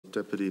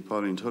Deputy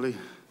Pauline Tully.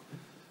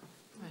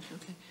 Right,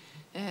 okay.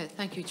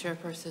 Thank you,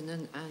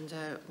 Chairperson, and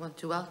want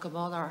to welcome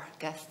all our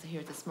guests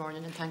here this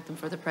morning and thank them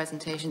for the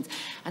presentations.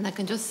 And I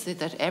can just say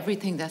that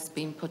everything that's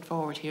been put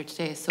forward here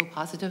today is so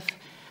positive,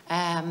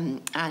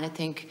 and I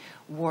think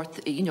worth,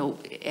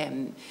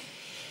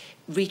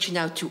 reaching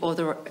out to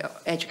other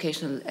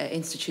educational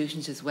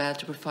institutions as well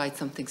to provide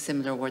something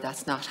similar where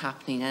that's not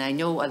happening. And I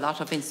know a lot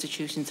of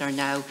institutions are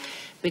now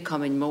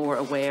becoming more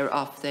aware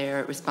of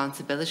their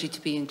responsibility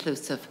to be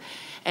inclusive.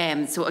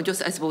 So I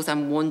suppose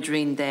I'm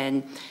wondering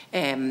then,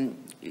 to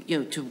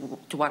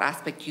what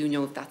aspect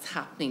if that's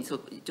happening.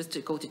 So just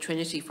to go to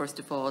Trinity first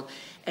of all.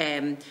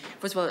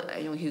 First of all,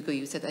 I know Hugo,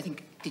 you said, I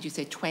think, did you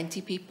say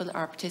 20 people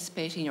are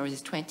participating, or is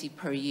it 20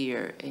 per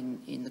year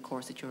in the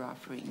course that you're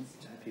offering?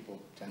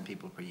 10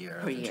 people per year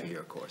of a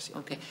 2-year course. Yeah.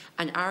 Okay.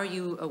 And are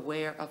you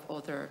aware of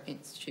other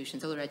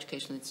institutions, other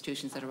educational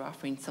institutions that are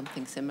offering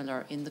something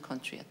similar in the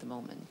country at the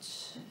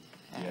moment?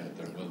 Yeah,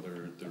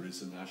 there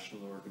is a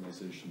national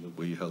organisation that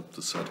we helped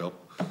to set up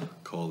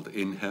called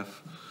INHEF,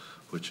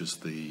 which is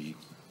the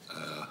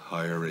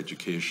higher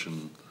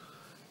education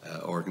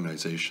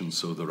organisation.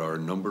 So there are a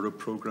number of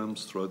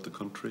programmes throughout the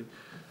country,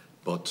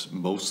 but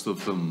most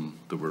of them,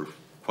 there were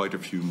quite a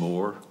few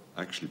more,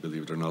 actually,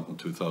 believe it or not, in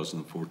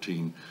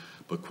 2014,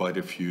 but quite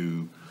a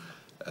few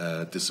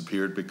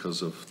disappeared because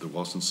there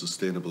wasn't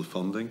sustainable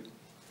funding.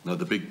 Now,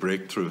 the big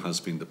breakthrough has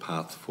been the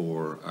Path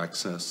for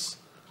Access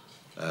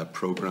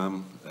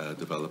programme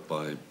developed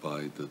by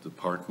the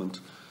department,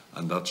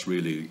 and that's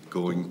really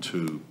going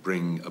to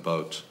bring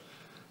about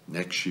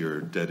next year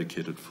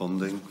dedicated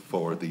funding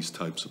for these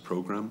types of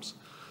programmes.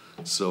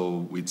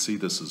 So we'd see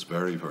this as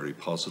very, very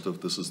positive.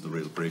 This is the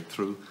real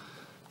breakthrough.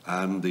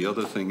 And the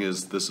other thing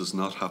is, this has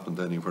not happened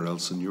anywhere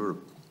else in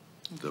Europe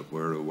that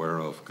we're aware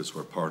of, because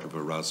we're part of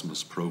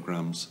Erasmus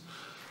programs.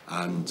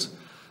 And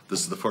this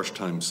is the first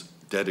time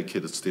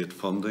dedicated state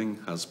funding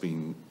has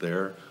been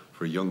there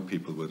for young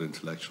people with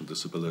intellectual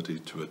disability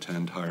to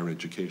attend higher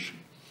education.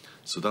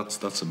 So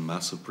that's a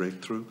massive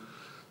breakthrough.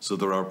 So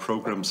there are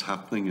programs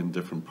happening in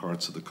different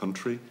parts of the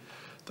country.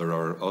 There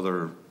are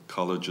other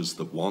colleges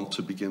that want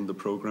to begin the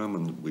program,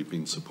 and we've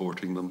been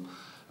supporting them,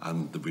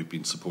 and we've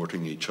been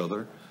supporting each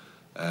other.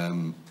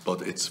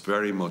 But it's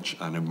very much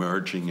an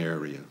emerging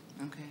area.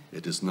 Okay.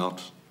 It is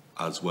not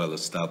as well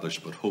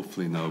established, but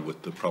hopefully now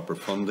with the proper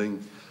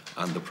funding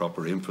and the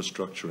proper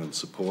infrastructure and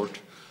support,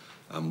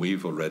 and we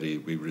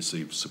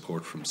received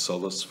support from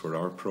Solace for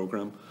our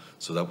programme,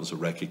 so that was a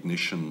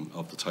recognition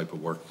of the type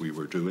of work we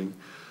were doing.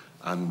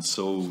 And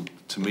so,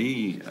 to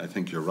me, I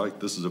think you're right,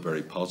 this is a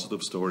very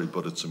positive story,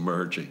 but it's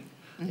emerging,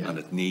 and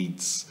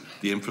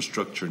the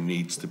infrastructure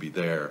needs to be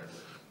there,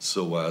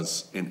 so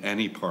as in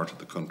any part of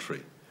the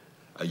country,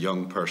 a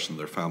young person,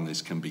 their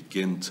families can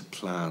begin to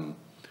plan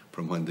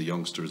from when the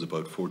youngster is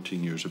about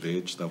 14 years of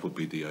age. That would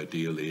be the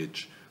ideal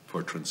age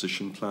for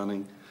transition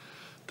planning,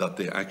 that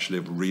they actually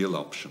have real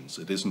options.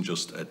 It isn't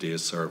just a day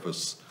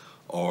service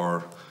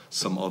or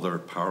some other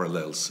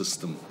parallel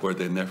system where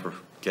they never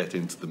get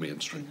into the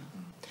mainstream.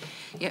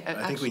 Yeah,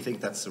 I think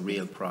that's the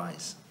real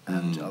prize.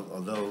 And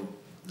although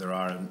there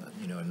are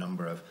a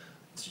number of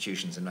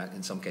institutions, and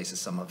in some cases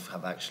some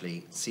have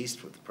actually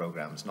ceased with the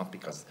programs, not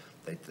because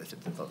they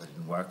thought they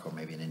didn't work, or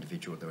maybe an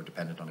individual, they were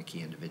dependent on a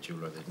key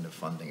individual, or they didn't have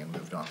funding and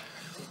moved on.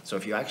 So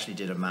if you actually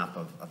did a map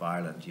of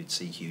Ireland, you'd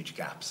see huge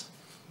gaps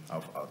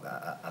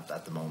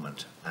at the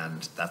moment.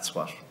 And that's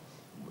what,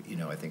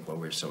 I think what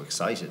we're so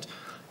excited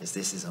is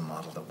this is a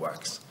model that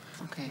works.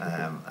 Okay.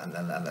 And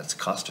that's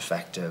cost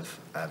effective,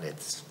 and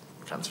it's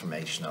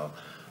transformational,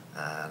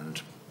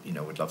 and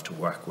we'd love to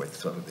work with,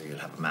 so that you'll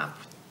have a map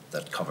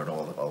that covered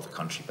all the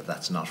country, but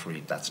that's not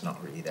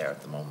really there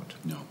at the moment.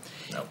 No.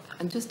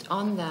 And just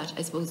on that,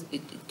 I suppose,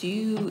 do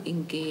you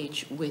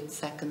engage with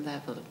second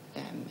level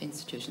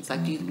institutions?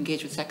 Like, do you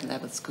engage with second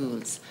level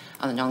schools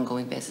on an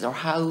ongoing basis, or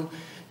how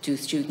do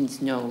students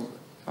know,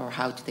 or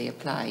how do they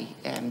apply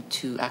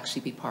to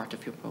actually be part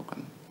of your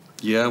programme?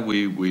 Yeah,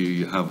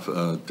 we have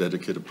a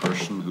dedicated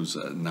person who's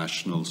a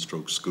national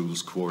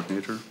schools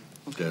coordinator,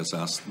 Des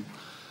Aston,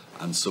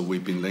 and so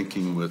we've been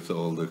linking with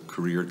all the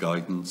career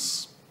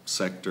guidance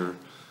sector,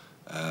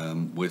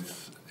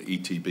 with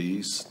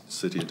ETBs,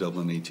 City of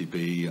Dublin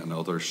ETB and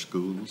other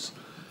schools.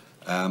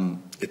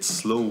 It's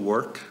slow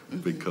work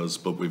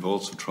but we've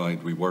also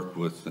we work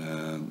with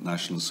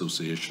National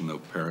Association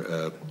of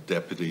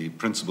Deputy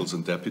Principals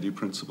and Deputy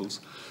Principals,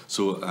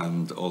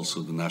 and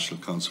also the National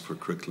Council for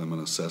Curriculum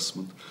and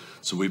Assessment.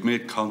 So we've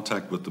made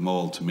contact with them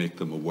all to make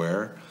them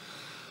aware,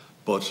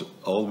 but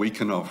all we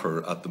can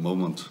offer at the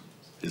moment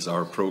is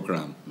our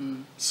programme.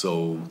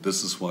 So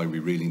this is why we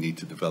really need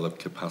to develop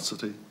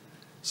capacity.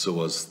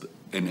 So as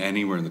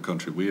anywhere in the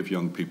country, we have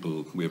young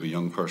people, we have a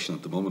young person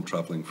at the moment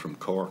travelling from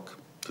Cork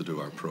to do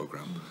our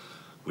programme.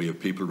 We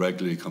have people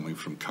regularly coming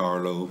from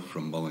Carlow,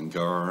 from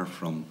Mullingar,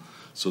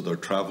 so they're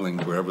travelling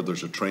wherever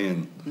there's a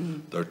train,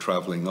 they're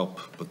travelling up,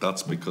 but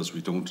that's because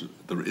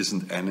there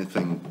isn't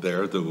anything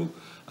there, though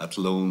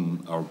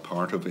Athlone are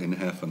part of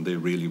INHEF and they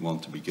really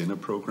want to begin a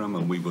programme,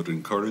 and we would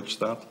encourage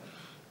that.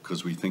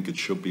 because we think it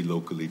should be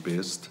locally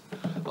based,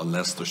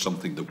 unless there's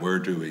something that we're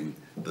doing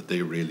that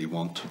they really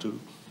want to do,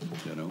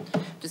 you know.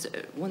 Just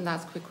one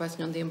last quick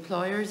question on the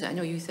employers. I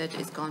know you said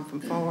it's gone from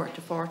 4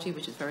 to 40,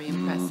 which is very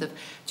impressive.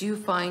 Do you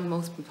find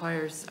most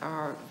employers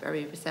are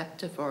very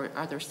receptive, or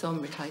are there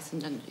some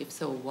reticent, and if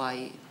so,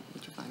 why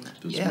would you find that?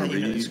 Does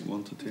Marie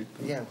want to take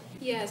that?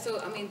 Yeah, so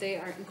I mean, they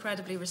are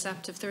incredibly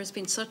receptive. There has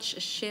been such a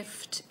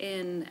shift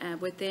in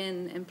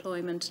within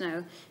employment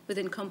now,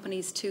 within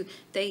companies too.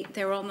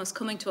 They're almost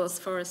coming to us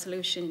for a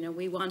solution. You know,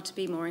 we want to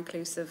be more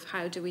inclusive.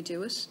 How do we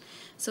do it?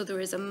 So there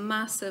is a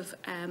massive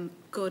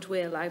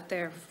goodwill out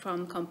there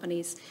from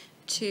companies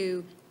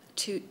to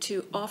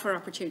offer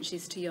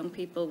opportunities to young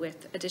people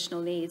with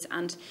additional needs,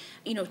 and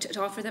you know,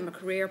 to offer them a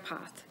career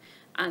path.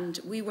 And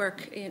we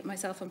work,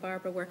 myself and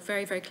Barbara work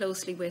very, very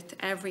closely with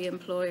every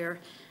employer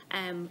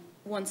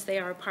once they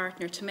are a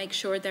partner, to make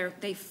sure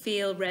they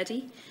feel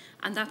ready.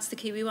 And that's the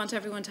key. We want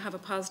everyone to have a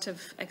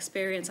positive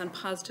experience and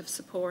positive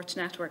support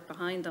network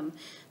behind them.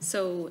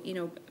 So, you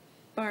know,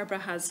 Barbara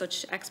has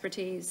such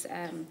expertise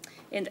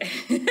in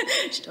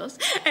she does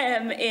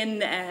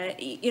in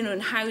you know,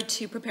 in how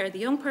to prepare the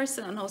young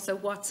person, and also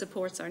what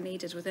supports are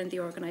needed within the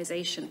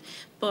organisation.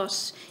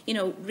 But you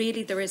know,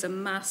 really there is a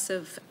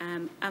massive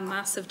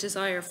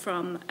desire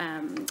from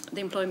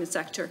the employment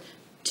sector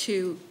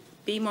to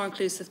be more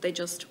inclusive. They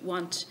just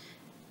want,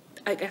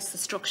 I guess, the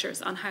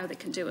structures on how they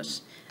can do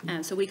it,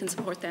 so we can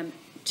support them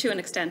to an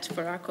extent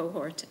for our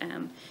cohort,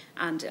 and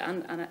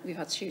we've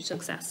had huge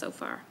success so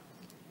far.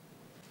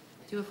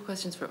 Do you have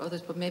questions for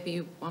others, but maybe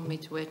you want me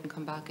to wait and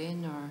come back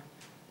in, or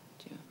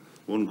do you?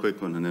 One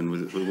quick one, and then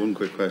with one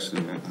quick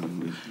question.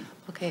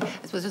 Okay,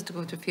 I suppose just to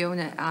go to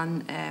Fiona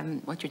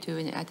on what you're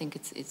doing, I think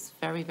it's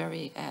very,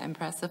 very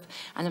impressive.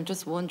 And I'm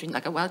just wondering,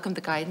 like, I welcome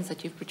the guidance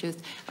that you've produced.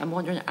 I'm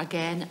wondering,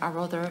 again, are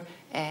other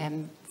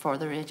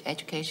further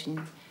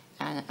education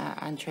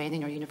and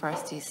training or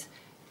universities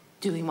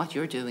doing what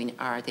you're doing?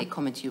 Are they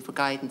coming to you for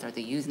guidance? Are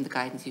they using the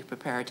guidance you've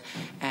prepared?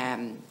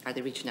 Are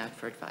they reaching out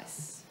for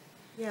advice?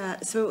 Yeah,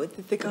 so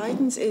the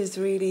guidance is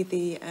really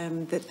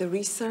the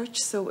research.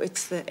 So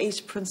it's the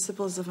 8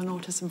 principles of an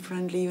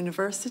autism-friendly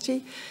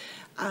university.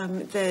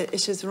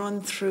 It is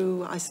run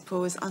through, I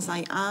suppose, As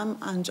I Am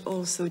and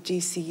also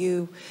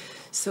DCU.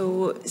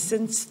 So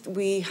since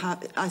we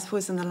have, I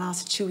suppose, in the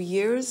last 2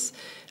 years,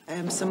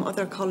 some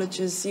other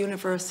colleges,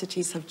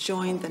 universities have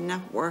joined the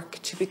network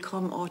to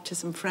become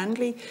autism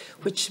friendly,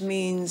 which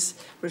means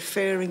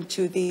referring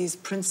to these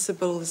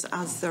principles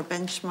as their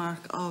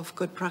benchmark of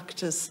good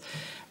practice.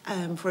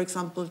 For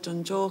example,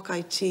 Dundalk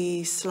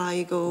IT,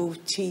 Sligo,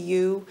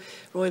 TU,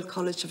 Royal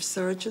College of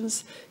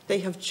Surgeons, they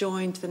have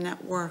joined the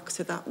network,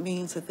 so that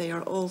means that they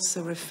are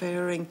also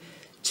referring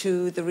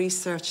to the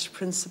research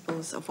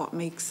principles of what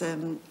makes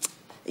a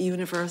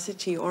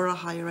university or a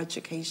higher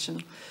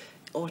education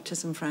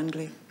autism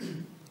friendly.